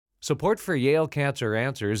Support for Yale Cancer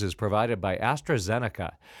Answers is provided by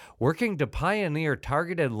AstraZeneca, working to pioneer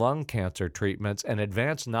targeted lung cancer treatments and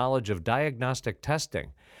advance knowledge of diagnostic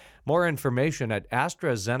testing. More information at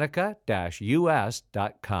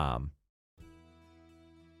AstraZeneca-US.com.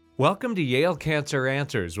 Welcome to Yale Cancer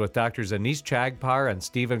Answers with Drs. Anees Chagpar and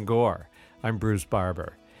Stephen Gore. I'm Bruce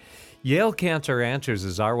Barber. Yale Cancer Answers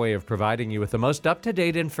is our way of providing you with the most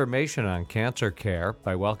up-to-date information on cancer care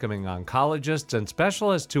by welcoming oncologists and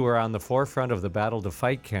specialists who are on the forefront of the battle to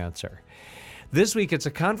fight cancer. This week, it's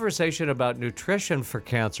a conversation about nutrition for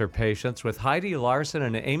cancer patients with Heidi Larson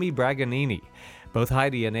and Amy Braganini. Both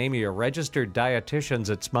Heidi and Amy are registered dietitians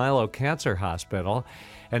at Smilow Cancer Hospital,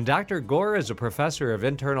 and Dr. Gore is a professor of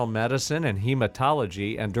internal medicine and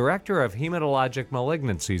hematology and director of hematologic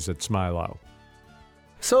malignancies at Smilow.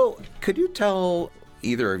 So, could you tell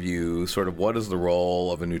either of you sort of what is the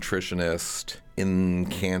role of a nutritionist in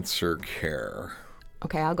cancer care?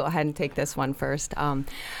 Okay, I'll go ahead and take this one first.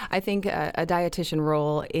 I think a dietitian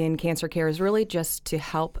role in cancer care is really just to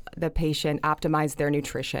help the patient optimize their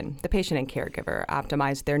nutrition, the patient and caregiver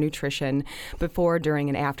optimize their nutrition before, during,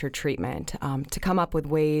 and after treatment, to come up with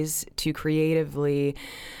ways to creatively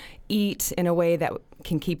eat in a way that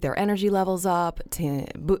can keep their energy levels up,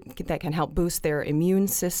 that can help boost their immune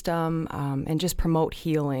system, and just promote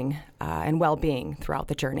healing and well-being throughout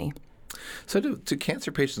the journey. So do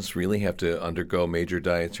cancer patients really have to undergo major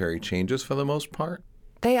dietary changes for the most part?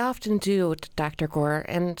 They often do, Dr. Gore,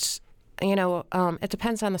 and it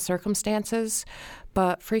depends on the circumstances,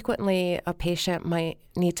 but frequently a patient might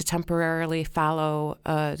need to temporarily follow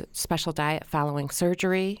a special diet following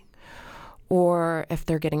surgery, or if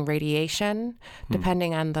they're getting radiation,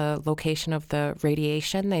 depending on the location of the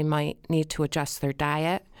radiation, they might need to adjust their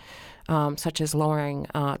diet, such as lowering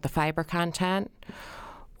the fiber content,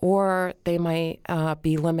 or they might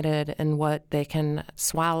be limited in what they can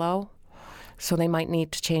swallow, so they might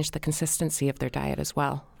need to change the consistency of their diet as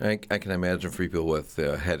well. I can imagine for people with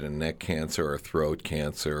head and neck cancer or throat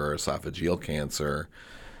cancer or esophageal cancer,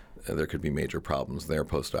 there could be major problems there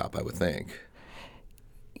post-op, I would think.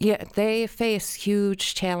 Yeah, they face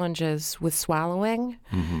huge challenges with swallowing.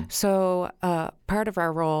 Mm-hmm. So part of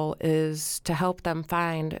our role is to help them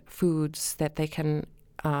find foods that they can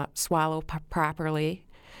swallow properly,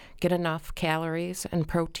 get enough calories and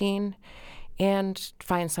protein, and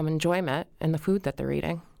find some enjoyment in the food that they're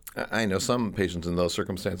eating. I know some patients in those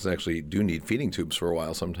circumstances actually do need feeding tubes for a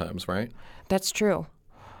while sometimes, right? That's true.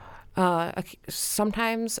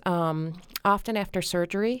 Sometimes, often after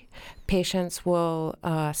surgery, patients will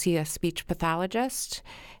see a speech pathologist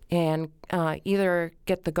and either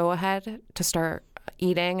get the go-ahead to start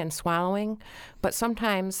eating and swallowing, but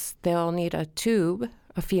sometimes they'll need a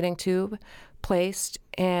feeding tube, placed,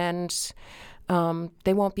 and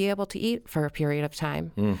they won't be able to eat for a period of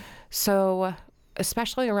time. So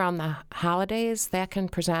especially around the holidays, that can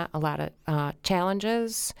present a lot of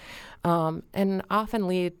challenges and often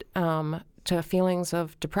lead to feelings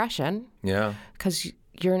of depression. Yeah. Because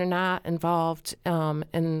you're not involved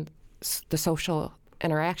in the social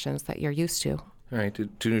interactions that you're used to. All right. Do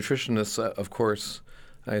nutritionists, of course,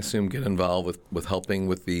 I assume, get involved with helping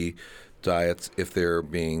with the diets if they're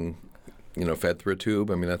being fed through a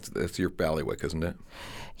tube? I mean, that's your bailiwick, isn't it?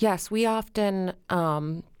 Yes, we often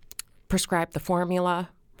prescribe the formula,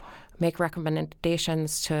 make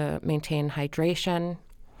recommendations to maintain hydration,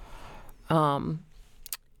 and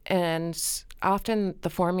often the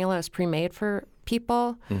formula is pre-made for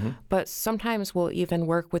people, but sometimes we'll even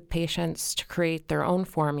work with patients to create their own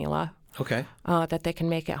formula that they can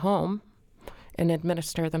make at home and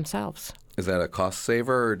administer themselves. Is that a cost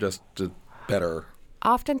saver or just better?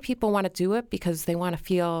 Often people want to do it because they want to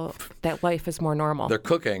feel that life is more normal. They're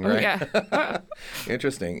cooking, right? Yeah.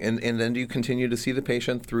 Interesting. And then do you continue to see the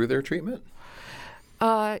patient through their treatment?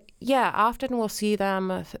 Yeah, often we'll see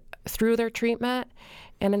them through their treatment,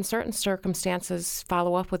 and in certain circumstances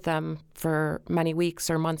follow up with them for many weeks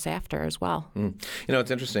or months after as well.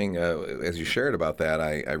 It's interesting, as you shared about that,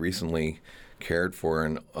 I recently cared for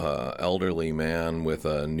an elderly man with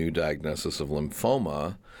a new diagnosis of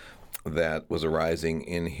lymphoma that was arising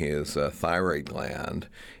in his thyroid gland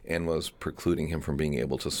and was precluding him from being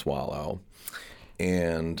able to swallow.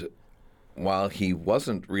 And while he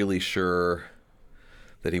wasn't really sure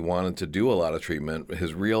that he wanted to do a lot of treatment,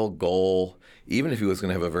 his real goal, even if he was going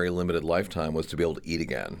to have a very limited lifetime, was to be able to eat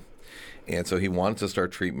again. And so he wanted to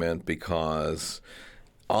start treatment because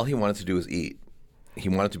all he wanted to do was eat. he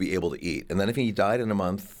wanted to be able to eat, and then if he died in a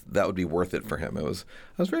month, that would be worth it for him. I was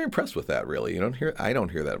very impressed with that. Really, I don't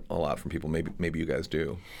hear that a lot from people. Maybe you guys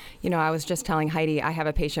do. I was just telling Heidi, I have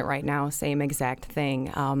a patient right now, same exact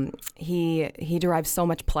thing. He derives so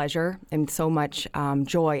much pleasure and so much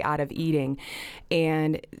joy out of eating,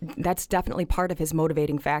 and that's definitely part of his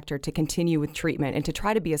motivating factor to continue with treatment and to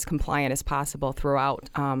try to be as compliant as possible throughout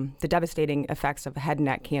the devastating effects of head and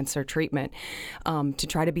neck cancer treatment. To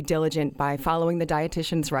try to be diligent by following the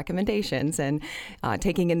dietitian's recommendations and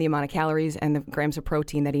taking in the amount of calories and the grams of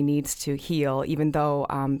protein that he needs to heal, even though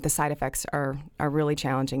the side effects are really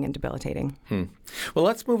challenging and debilitating. Well,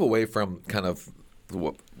 let's move away from kind of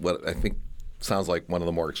what I think sounds like one of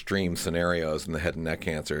the more extreme scenarios in the head and neck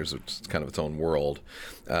cancers, which is kind of its own world,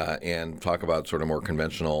 and talk about sort of more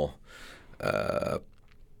conventional,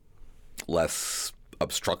 less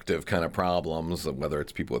obstructive kind of problems, whether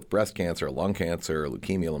it's people with breast cancer, lung cancer,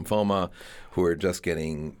 leukemia, lymphoma, who are just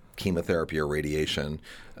getting chemotherapy or radiation.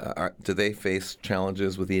 Do they face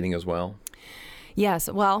challenges with eating as well? Yes,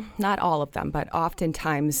 well, not all of them, but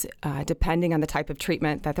oftentimes, depending on the type of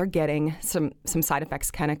treatment that they're getting, some side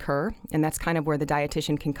effects can occur, and that's kind of where the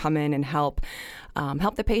dietitian can come in and help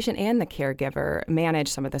the patient and the caregiver manage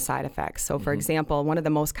some of the side effects. So, for example, one of the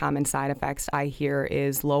most common side effects I hear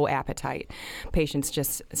is low appetite. Patients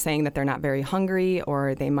just saying that they're not very hungry,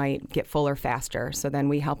 or they might get fuller faster. So then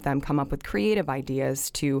we help them come up with creative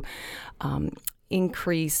ideas to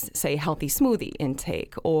increase, say, healthy smoothie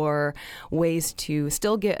intake, or ways to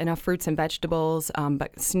still get enough fruits and vegetables,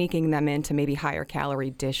 but sneaking them into maybe higher calorie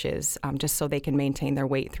dishes, just so they can maintain their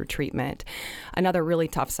weight through treatment. Another really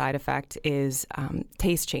tough side effect is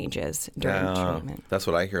taste changes during treatment. That's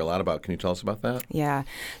what I hear a lot about. Can you tell us about that? Yeah.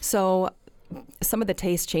 So some of the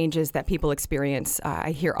taste changes that people experience,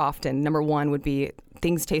 I hear often. Number one would be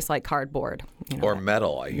things taste like cardboard. Or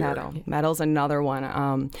metal, I hear. Metal's another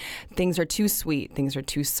one. Things are too sweet. Things are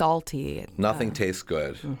too salty. Nothing tastes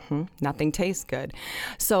good. Nothing tastes good.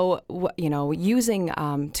 So, using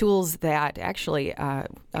tools that actually a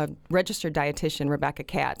registered dietitian, Rebecca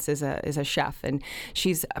Katz, is a chef, and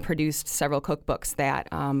she's produced several cookbooks that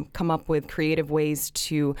come up with creative ways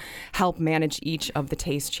to help manage each of the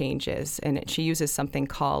taste changes. And she uses something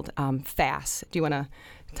called FASS. Do you want to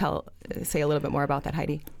say a little bit more about that,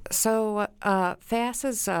 Heidi? So FASS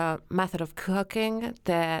is a method of cooking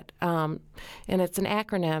that, and it's an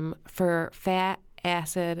acronym for fat,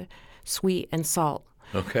 acid, sweet, and salt.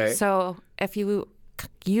 Okay. So if you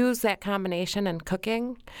use that combination in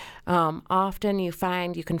cooking, often you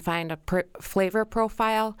can find a flavor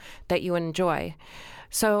profile that you enjoy.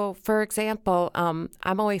 So, for example, I'm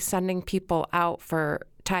always sending people out for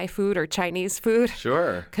Thai food or Chinese food.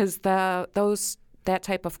 Sure. Because that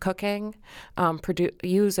type of cooking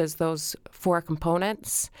uses those 4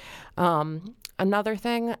 components. Another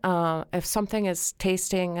thing, if something is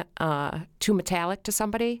tasting too metallic to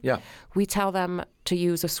somebody, we tell them to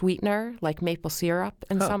use a sweetener like maple syrup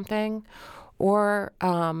in something, or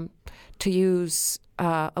to use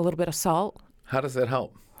a little bit of salt. How does that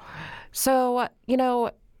help? So,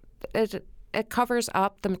 it covers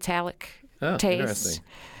up the metallic taste.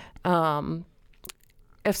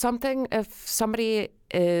 If somebody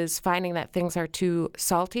is finding that things are too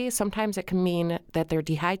salty, sometimes it can mean that they're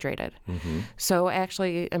dehydrated. So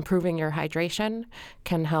actually improving your hydration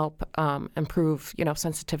can help improve,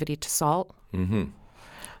 sensitivity to salt.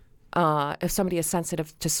 If somebody is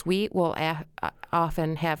sensitive to sweet, we'll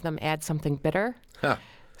often have them add something bitter.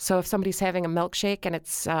 So if somebody's having a milkshake and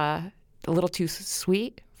it's a little too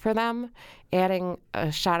sweet for them, adding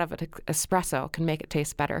a shot of espresso can make it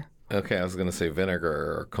taste better. Okay, I was going to say vinegar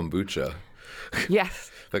or kombucha. Yes,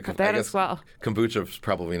 that as well. Kombucha is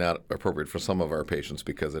probably not appropriate for some of our patients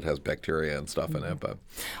because it has bacteria and stuff in it. But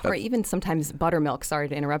or even sometimes buttermilk. Sorry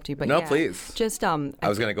to interrupt you, but no, please. Just I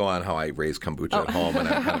was going to go on how I raise kombucha at home, and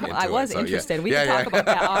I'm kind of into I was interested. We can talk about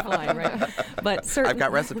that offline, right? But I've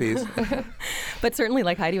got recipes. But certainly,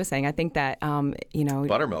 like Heidi was saying, I think that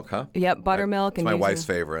buttermilk, huh? Yep, buttermilk. It's my wife's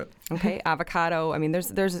favorite. Okay, avocado. I mean,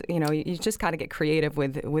 there's you just got to get creative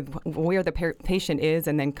with where the patient is,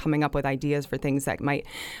 and then coming up with ideas for things that might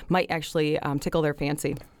actually tickle their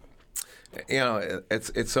fancy.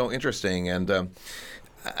 It's so interesting, and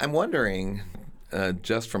I'm wondering,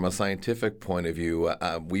 just from a scientific point of view,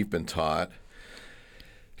 we've been taught,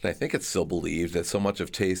 and I think it's still believed, that so much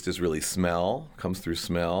of taste is really smell, comes through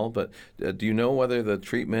smell. But do you know whether the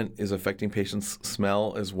treatment is affecting patients'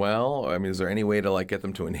 smell as well? I mean, is there any way to get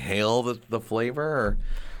them to inhale the flavor, or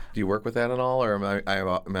do you work with that at all, or am I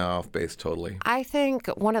off base totally? I think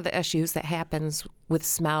one of the issues that happens with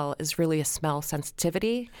smell is really a smell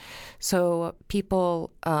sensitivity. So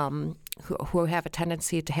people who have a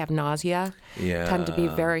tendency to have nausea tend to be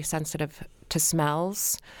very sensitive to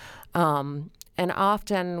smells, and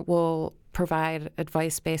often we'll provide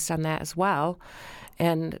advice based on that as well.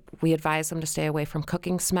 And we advise them to stay away from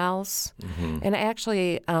cooking smells. And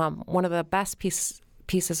actually, one of the best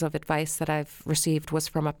pieces of advice that I've received was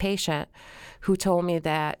from a patient who told me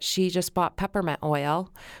that she just bought peppermint oil,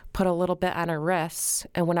 put a little bit on her wrists,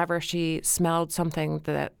 and whenever she smelled something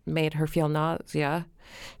that made her feel nausea,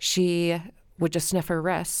 she would just sniff her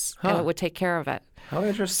wrists and it would take care of it. How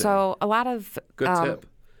interesting. So a lot of Good tip.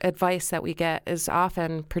 advice that we get is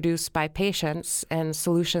often produced by patients and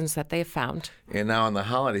solutions that they've found. And now in the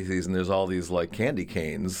holiday season, there's all these like candy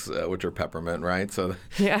canes, which are peppermint, right? So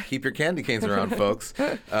keep your candy canes around, folks.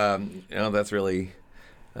 That's really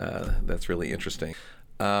interesting.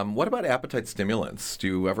 What about appetite stimulants? Do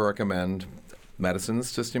you ever recommend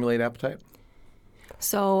medicines to stimulate appetite?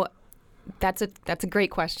 So that's a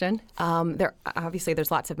great question.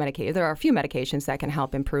 There's lots of medications. There are a few medications that can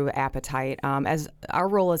help improve appetite. As our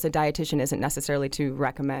role as a dietitian isn't necessarily to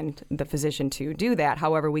recommend the physician to do that.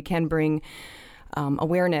 However, we can bring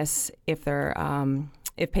awareness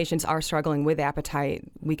if patients are struggling with appetite.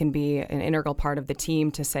 We can be an integral part of the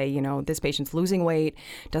team to say, this patient's losing weight,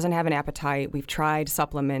 doesn't have an appetite. We've tried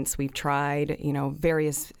supplements. We've tried,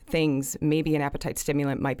 various things. Maybe an appetite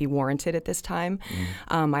stimulant might be warranted at this time.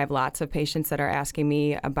 I have lots of patients that are asking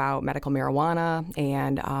me about medical marijuana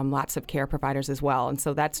and lots of care providers as well. And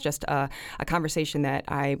so that's just a conversation that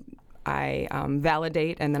I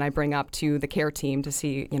validate, and then I bring up to the care team to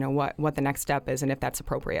see, what the next step is and if that's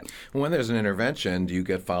appropriate. When there's an intervention, do you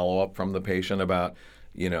get follow-up from the patient about,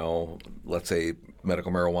 let's say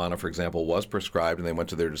medical marijuana, for example, was prescribed and they went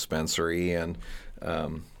to their dispensary, and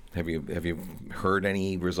have you heard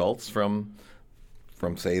any results from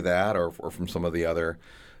say that, or from some of the other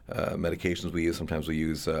medications we use? Sometimes we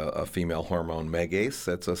use a female hormone, Megace.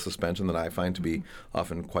 That's a suspension that I find to be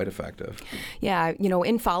often quite effective. Yeah,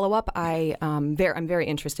 in follow-up, I'm very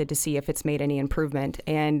interested to see if it's made any improvement.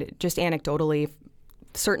 And just anecdotally,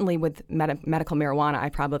 certainly with medical marijuana, I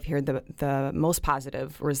probably have heard the most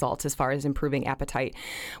positive results as far as improving appetite.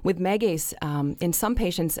 With Megace, in some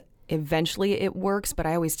patients, eventually it works, but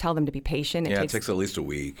I always tell them to be patient. It takes at least a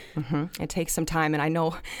week. It takes some time, and I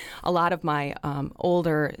know a lot of my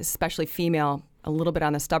older, especially female, a little bit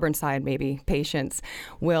on the stubborn side maybe, patients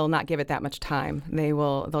will not give it that much time.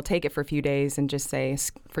 They'll take it for a few days and just say,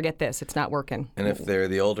 forget this, it's not working. And if they're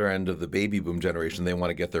the older end of the baby boom generation, they want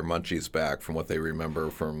to get their munchies back from what they remember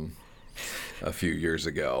from a few years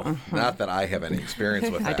ago. Not that I have any experience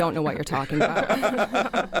with that. I don't know what you're talking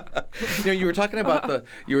about. You were talking about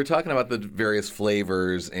the various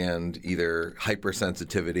flavors and either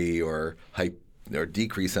hypersensitivity or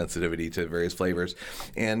decreased sensitivity to various flavors.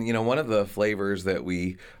 And, one of the flavors that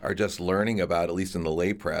we are just learning about, at least in the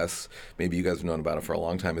lay press, maybe you guys have known about it for a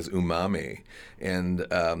long time, is umami. And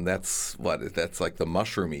that's like the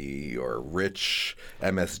mushroomy or rich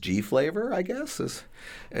MSG flavor, I guess.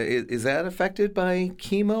 Is that affected by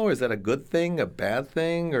chemo, or is that a good thing, a bad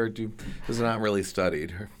thing, or is it not really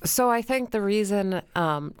studied? So I think the reason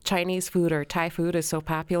Chinese food or Thai food is so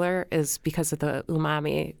popular is because of the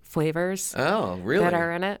umami flavors that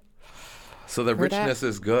are in it. So the richness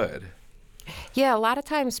is good. Yeah, a lot of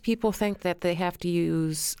times people think that they have to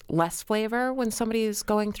use less flavor when somebody is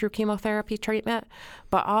going through chemotherapy treatment,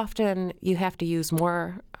 but often you have to use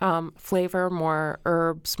more flavor, more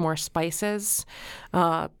herbs, more spices,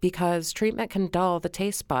 because treatment can dull the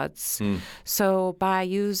taste buds. So by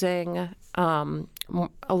using a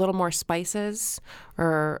little more spices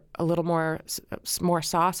or a little more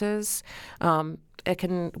sauces, it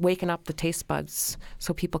can waken up the taste buds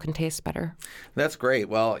so people can taste better. That's great.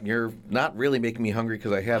 Well, you're not really making me hungry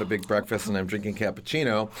because I had a big breakfast and I'm drinking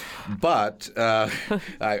cappuccino, but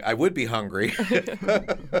I would be hungry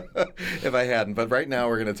if I hadn't. But right now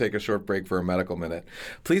we're going to take a short break for a medical minute.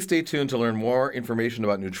 Please stay tuned to learn more information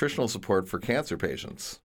about nutritional support for cancer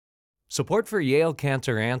patients. Support for Yale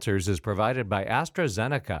Cancer Answers is provided by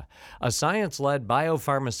AstraZeneca, a science-led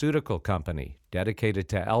biopharmaceutical company dedicated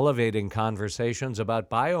to elevating conversations about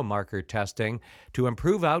biomarker testing to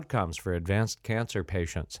improve outcomes for advanced cancer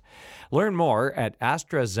patients. Learn more at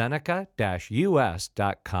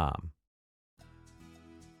AstraZeneca-US.com.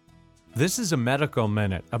 This is a medical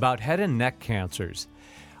minute about head and neck cancers.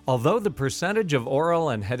 Although the percentage of oral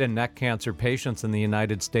and head and neck cancer patients in the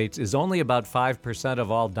United States is only about 5% of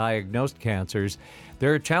all diagnosed cancers,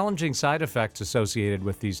 there are challenging side effects associated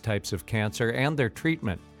with these types of cancer and their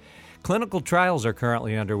treatment. Clinical trials are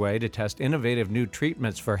currently underway to test innovative new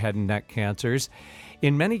treatments for head and neck cancers.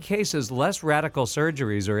 In many cases, less radical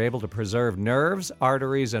surgeries are able to preserve nerves,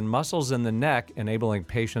 arteries, and muscles in the neck, enabling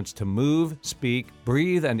patients to move, speak,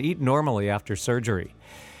 breathe, and eat normally after surgery.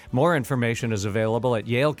 More information is available at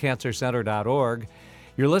yalecancercenter.org.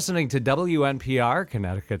 You're listening to WNPR,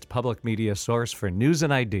 Connecticut's public media source for news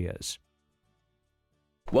and ideas.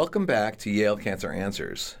 Welcome back to Yale Cancer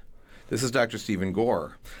Answers. This is Dr. Stephen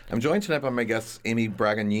Gore. I'm joined tonight by my guests Amy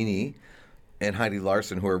Bragagnini and Heidi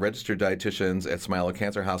Larson, who are registered dietitians at Smilow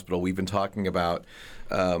Cancer Hospital. We've been talking about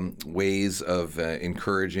ways of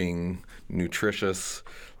encouraging nutritious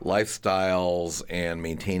lifestyles and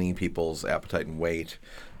maintaining people's appetite and weight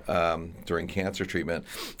during cancer treatment.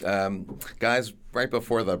 Guys, right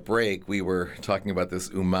before the break, we were talking about this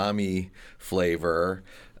umami flavor,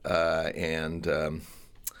 and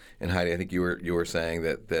Heidi, I think you were saying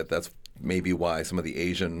that's maybe why some of the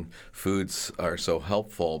Asian foods are so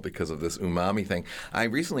helpful because of this umami thing. I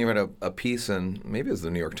recently read a piece in, maybe it was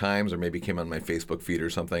the New York Times or maybe it came on my Facebook feed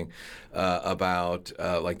or something, about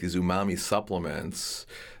like these umami supplements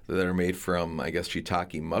that are made from, I guess,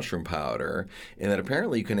 shiitake mushroom powder, and that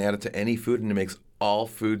apparently you can add it to any food and it makes all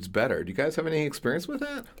foods better. Do you guys have any experience with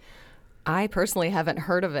that? I personally haven't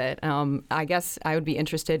heard of it. I guess I would be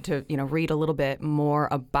interested to, read a little bit more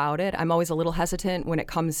about it. I'm always a little hesitant when it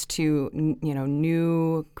comes to,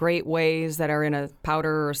 new great ways that are in a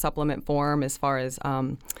powder or supplement form as far as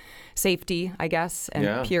safety, I guess,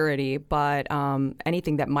 and purity. But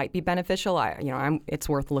anything that might be beneficial, it's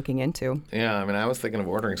worth looking into. Yeah, I mean, I was thinking of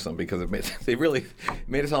ordering some because they really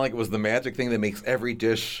made it sound like it was the magic thing that makes every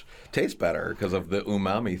dish taste better because of the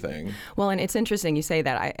umami thing. Well, and it's interesting you say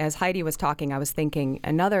that. As Heidi was talking, I was thinking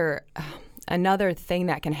another thing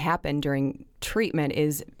that can happen during treatment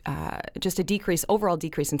is just overall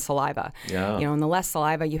decrease in saliva. Yeah. And the less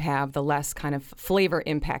saliva you have, the less kind of flavor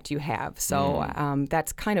impact you have. So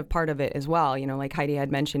that's kind of part of it as well. Like Heidi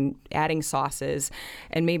had mentioned, adding sauces,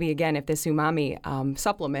 and maybe again, if this umami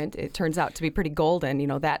supplement, it turns out to be pretty golden,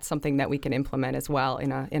 that's something that we can implement as well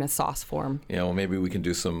in a sauce form. Yeah, well, maybe we can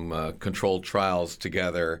do some controlled trials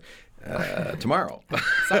together tomorrow.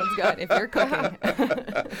 Sounds good if you're cooking.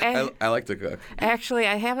 I like to cook. Actually,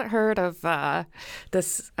 I haven't heard of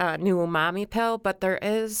this new umami pill, but there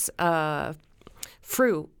is a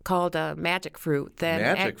fruit called a magic fruit.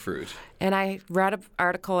 Fruit. And I read an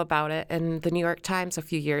article about it in the New York Times a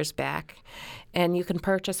few years back. And you can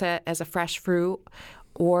purchase it as a fresh fruit,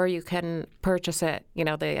 or you can purchase it,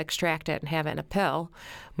 they extract it and have it in a pill.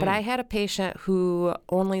 But I had a patient who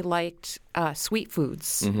only liked sweet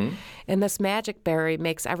foods. Mm-hmm. And this magic berry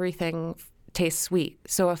makes everything taste sweet.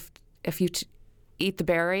 So if you eat the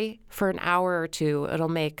berry for an hour or two, it'll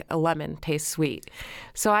make a lemon taste sweet.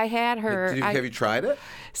 So I had her. Have you tried it?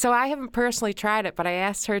 So I haven't personally tried it, but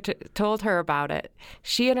I told her about it.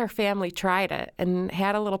 She and her family tried it and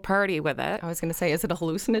had a little party with it. I was going to say, is it a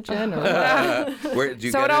hallucinogen? Or Where, do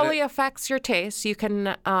you so get it only affects your taste. You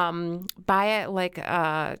can buy it like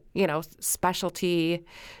specialty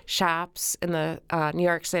shops in the New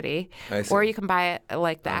York City, or you can buy it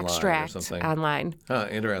like the extract online. Huh,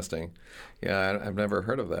 interesting. Yeah, I've never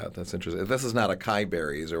heard of that. That's interesting. This is not acai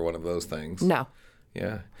berries or one of those things. No.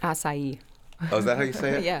 Yeah. Acai. Oh, is that how you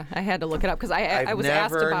say it? Yeah, I had to look it up because I was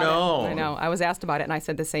asked about it. I know. I was asked about it, and I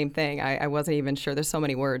said the same thing. I wasn't even sure. There's so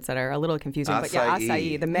many words that are a little confusing. Acai. But yeah,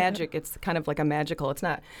 acai, the magic, it's kind of like a magical. It's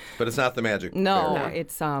not. But it's not the magic. No, berry.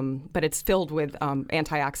 it's but it's filled with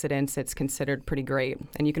antioxidants. It's considered pretty great,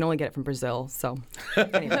 and you can only get it from Brazil. So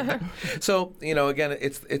anyway. So again,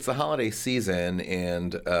 it's the holiday season,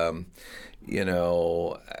 and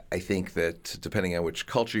I think that depending on which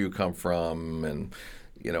culture you come from and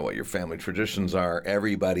what your family traditions are,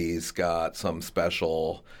 everybody's got some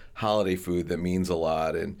special holiday food that means a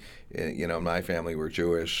lot. And in my family, we're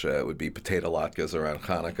Jewish. It would be potato latkes around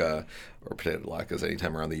Hanukkah, or potato latkes any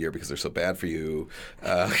time around the year because they're so bad for you. We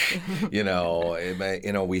had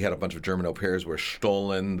a bunch of German au pairs were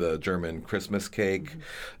Stollen, the German Christmas cake.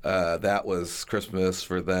 That was Christmas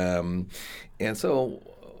for them. And so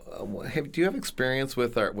do you have experience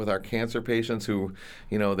with our cancer patients who,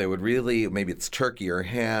 they would really, maybe it's turkey or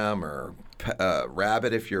ham or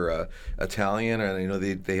rabbit if you're Italian,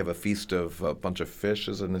 and they have a feast of a bunch of fish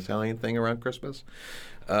as an Italian thing around Christmas.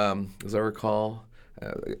 As I recall,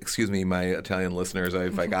 excuse me, my Italian listeners,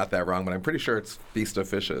 if I got that wrong, but I'm pretty sure it's feast of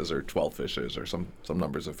fishes or 12 fishes or some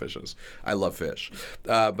numbers of fishes. I love fish,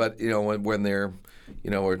 but when they're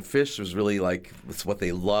where fish was really like it's what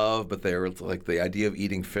they love, but they're like the idea of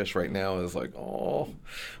eating fish right now is like, oh,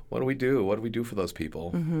 what do we do? What do we do for those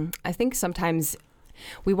people? Mm-hmm. I think sometimes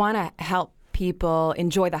we want to help people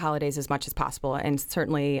enjoy the holidays as much as possible, and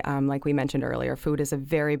certainly, like we mentioned earlier, food is a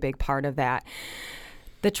very big part of that.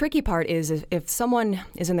 The tricky part is if someone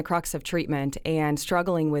is in the crux of treatment and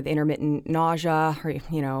struggling with intermittent nausea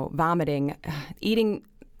or, vomiting, eating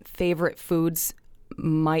favorite foods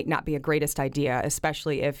might not be a greatest idea,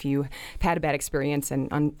 especially if you've had a bad experience and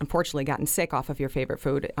unfortunately gotten sick off of your favorite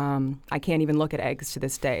food. I can't even look at eggs to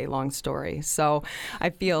this day, long story. So I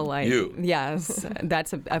feel like, yes,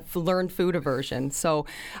 that's a learned food aversion. So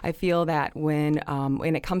I feel that when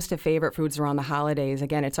it comes to favorite foods around the holidays,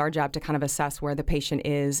 again, it's our job to kind of assess where the patient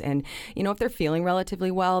is. And, if they're feeling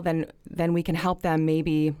relatively well, then we can help them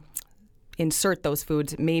maybe insert those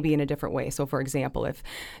foods maybe in a different way. So, for example, if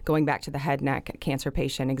going back to the head neck cancer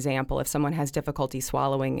patient example, if someone has difficulty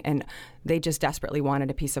swallowing and they just desperately wanted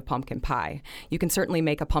a piece of pumpkin pie, you can certainly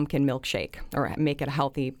make a pumpkin milkshake or make it a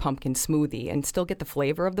healthy pumpkin smoothie and still get the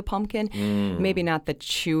flavor of the pumpkin. Maybe not the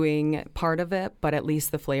chewing part of it, but at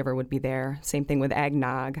least the flavor would be there. Same thing with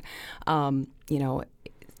eggnog.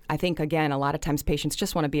 I think, again, a lot of times patients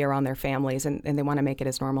just want to be around their families and they want to make it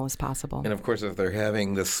as normal as possible. And, of course, if they're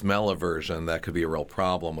having the smell aversion, that could be a real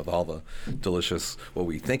problem with all the delicious, what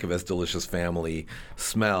we think of as delicious family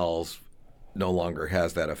smells no longer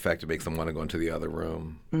has that effect. It makes them want to go into the other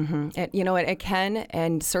room. Mm-hmm. It can,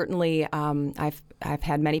 and certainly I've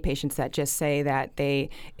had many patients that just say that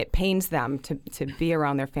it pains them to be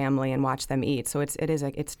around their family and watch them eat. So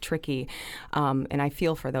it's tricky, and I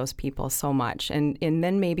feel for those people so much. And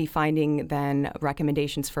then maybe finding then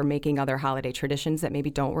recommendations for making other holiday traditions that maybe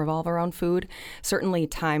don't revolve around food. Certainly,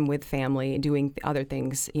 time with family, doing other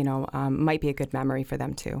things, might be a good memory for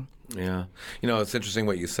them too. Yeah. It's interesting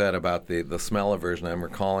what you said about the smell aversion. I'm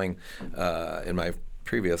recalling in my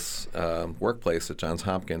previous workplace at Johns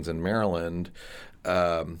Hopkins in Maryland,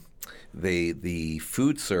 the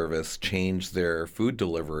food service changed their food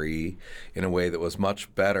delivery in a way that was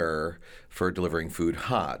much better for delivering food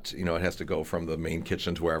hot. It has to go from the main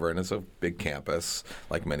kitchen to wherever, and it's a big campus,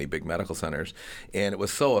 like many big medical centers. And it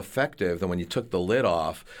was so effective that when you took the lid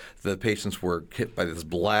off, the patients were hit by this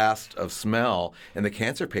blast of smell, and the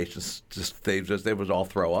cancer patients they would all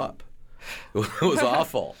throw up. It was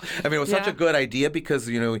awful. I mean, it was such a good idea because,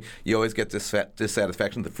 you always get this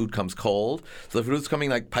dissatisfaction. The food comes cold. So the food was coming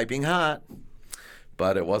like piping hot,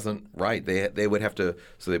 but it wasn't right. They would have to,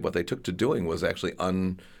 what they took to doing was actually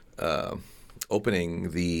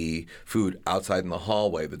opening the food outside in the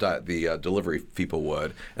hallway, the delivery people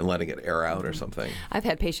would, and letting it air out or something. I've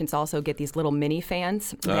had patients also get these little mini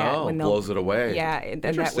fans. Blows it away. Yeah, and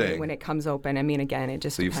that way when it comes open, I mean, again, it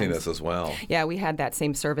just So you've depends. seen this as well. Yeah, we had that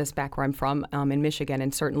same service back where I'm from in Michigan,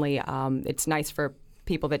 and certainly it's nice for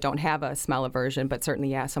people that don't have a smell aversion, but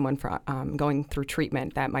certainly, someone going through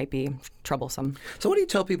treatment, that might be troublesome. So what do you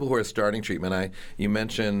tell people who are starting treatment? You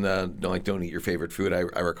mentioned don't eat your favorite food. I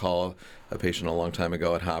recall a patient a long time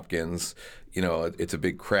ago at Hopkins. It's a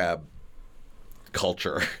big crab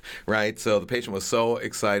culture, right? So the patient was so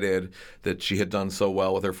excited that she had done so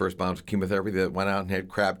well with her first bout of chemotherapy that went out and had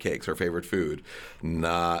crab cakes, her favorite food.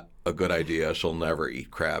 Not a good idea. She'll never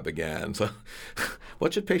eat crab again. So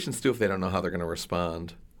what should patients do if they don't know how they're going to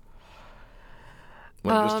respond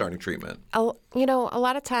when they're starting treatment? A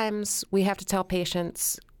lot of times we have to tell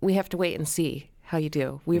patients we have to wait and see how you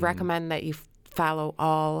do. We recommend that you follow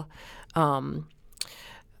all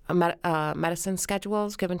medicine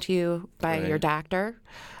schedules given to you by your doctor.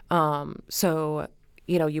 So,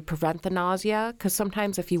 you prevent the nausea, because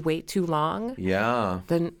sometimes if you wait too long,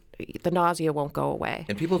 then the nausea won't go away.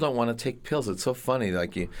 And people don't want to take pills. It's so funny.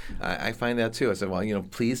 I find that too. I said, well,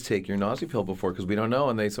 please take your nausea pill before, because we don't know.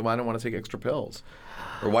 And they said, well, I don't want to take extra pills.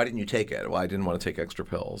 Or why didn't you take it? Well, I didn't want to take extra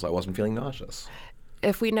pills. I wasn't feeling nauseous.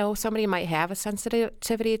 If we know somebody might have a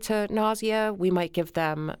sensitivity to nausea, we might give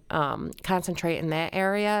them concentrate in that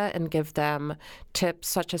area and give them tips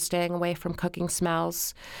such as staying away from cooking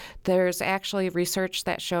smells. There's actually research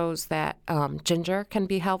that shows that ginger can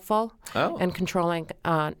be helpful in controlling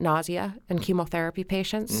nausea in chemotherapy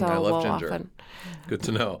patients. So I love we'll ginger. Good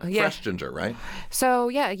to know. Yeah. Fresh ginger, right? So,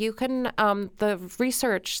 you can, the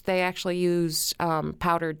research, they actually used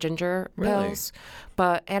powdered ginger pills.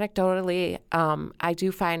 But anecdotally, I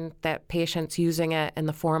do find that patients using it in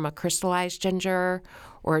the form of crystallized ginger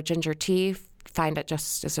or ginger tea find it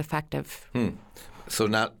just as effective. So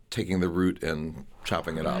not taking the root and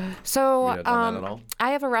chopping it up. So Have you done that at all?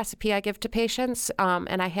 I have a recipe I give to patients,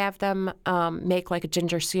 and I have them make like a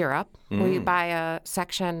ginger syrup. We buy a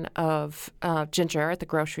section of ginger at the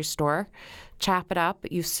grocery store, chop it up,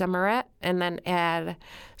 you simmer it, and then add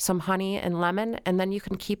some honey and lemon, and then you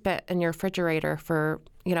can keep it in your refrigerator for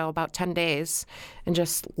about 10 days and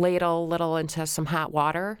just ladle a little into some hot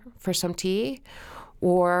water for some tea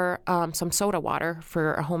or some soda water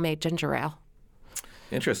for a homemade ginger ale.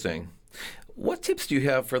 Interesting. What tips do you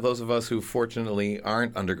have for those of us who fortunately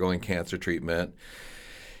aren't undergoing cancer treatment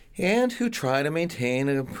and who try to maintain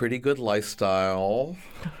a pretty good lifestyle,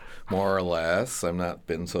 more or less? I've not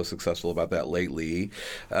been so successful about that lately,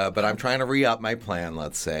 but I'm trying to re-up my plan,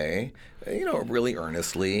 let's say, really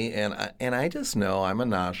earnestly. And I just know I'm a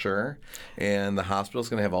nosher, and the hospital's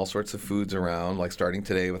going to have all sorts of foods around, like starting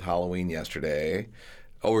today with Halloween yesterday.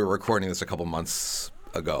 Oh, we were recording this a couple months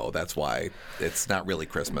ago. That's why it's not really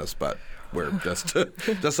Christmas, but we're just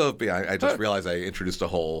so I just realized I introduced a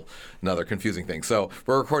whole another confusing thing. So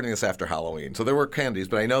we're recording this after Halloween. So there were candies,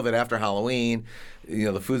 but I know that after Halloween,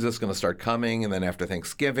 the food's just going to start coming, and then after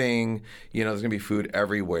Thanksgiving, there's going to be food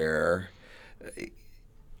everywhere.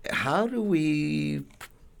 How do we,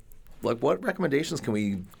 what recommendations can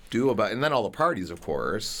we do about, and then all the parties, of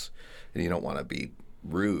course, and you don't want to be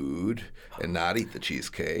rude and not eat the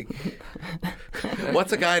cheesecake.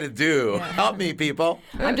 What's a guy to do? Yeah. Help me, people.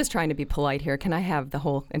 I'm just trying to be polite here. Can I have the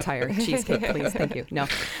whole entire cheesecake, please? Thank you. No,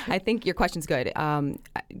 I think your question's good.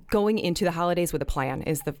 Going into the holidays with a plan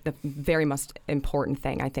is the very most important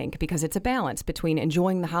thing, I think, because it's a balance between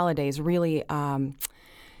enjoying the holidays, really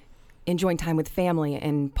enjoying time with family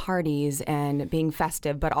and parties and being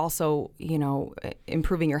festive, but also,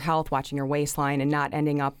 improving your health, watching your waistline, and not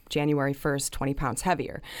ending up January 1st 20 pounds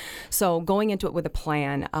heavier. So going into it with a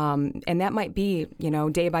plan, and that might be,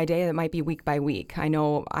 day by day, that might be week by week. I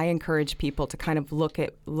know I encourage people to kind of look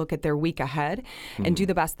at their week ahead and do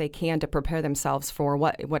the best they can to prepare themselves for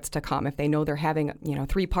what's to come. If they know they're having,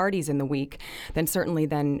 3 parties in the week, then certainly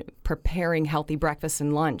preparing healthy breakfast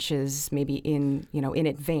and lunch is maybe in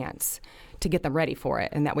advance to get them ready for it,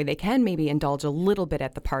 and that way they can maybe indulge a little bit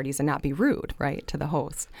at the parties and not be rude, right, to the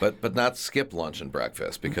host. But not skip lunch and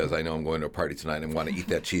breakfast, because I know I'm going to a party tonight and want to eat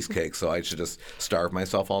that cheesecake, so I should just starve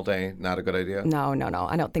myself all day. Not a good idea? No,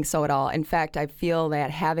 I don't think so at all. In fact, I feel that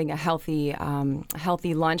having a healthy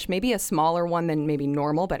lunch, maybe a smaller one than maybe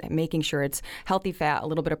normal, but making sure it's healthy fat, a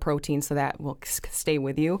little bit of protein, so that will stay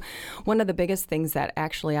with you. One of the biggest things that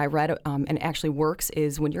actually I read and actually works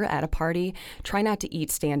is when you're at a party, try not to eat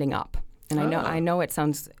standing up. And I know it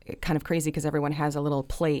sounds kind of crazy because everyone has a little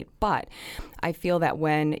plate, but I feel that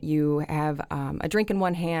when you have a drink in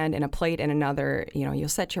one hand and a plate in another, you'll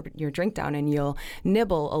set your drink down and you'll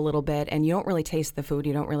nibble a little bit, and you don't really taste the food.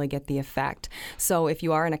 You don't really get the effect. So if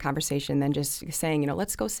you are in a conversation, then just saying,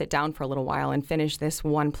 let's go sit down for a little while and finish this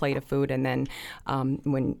one plate of food, and then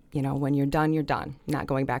when you're done, you're done. Not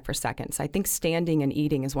going back for seconds. I think standing and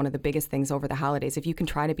eating is one of the biggest things over the holidays. If you can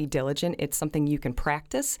try to be diligent, it's something you can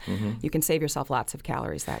practice. Mm-hmm. You can save yourself lots of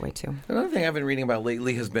calories that way too. Another thing I've been reading about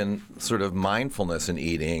lately has been sort of mindfulness in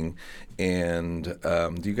eating. And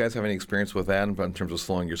do you guys have any experience with that in terms of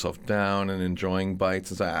slowing yourself down and enjoying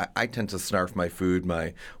bites? I tend to snarf my food.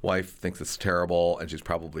 My wife thinks it's terrible, and she's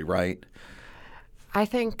probably right. I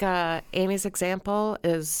think Amy's example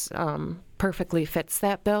is perfectly fits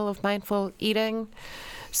that bill of mindful eating.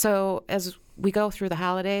 So as we go through the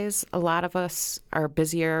holidays, a lot of us are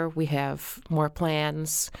busier. We have more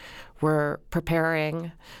plans. We're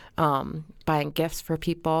preparing, buying gifts for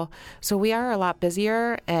people. So we are a lot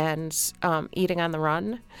busier and eating on the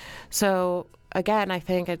run. So again, I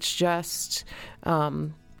think it's just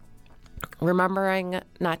remembering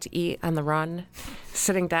not to eat on the run,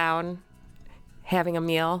 sitting down, having a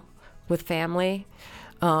meal with family,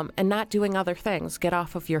 and not doing other things. Get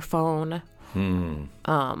off of your phone. Turn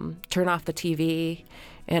off the TV,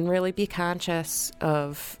 and really be conscious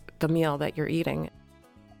of the meal that you're eating.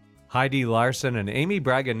 Heidi Larson and Amy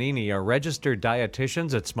Braganini are registered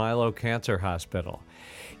dietitians at Smilow Cancer Hospital.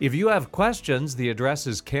 If you have questions, the address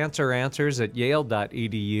is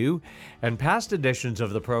canceranswers@yale.edu, and past editions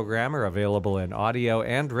of the program are available in audio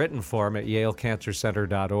and written form at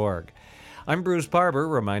yalecancercenter.org. I'm Bruce Barber,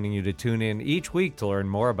 reminding you to tune in each week to learn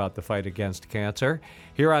more about the fight against cancer,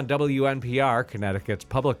 here on WNPR, Connecticut's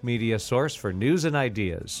public media source for news and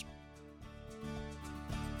ideas.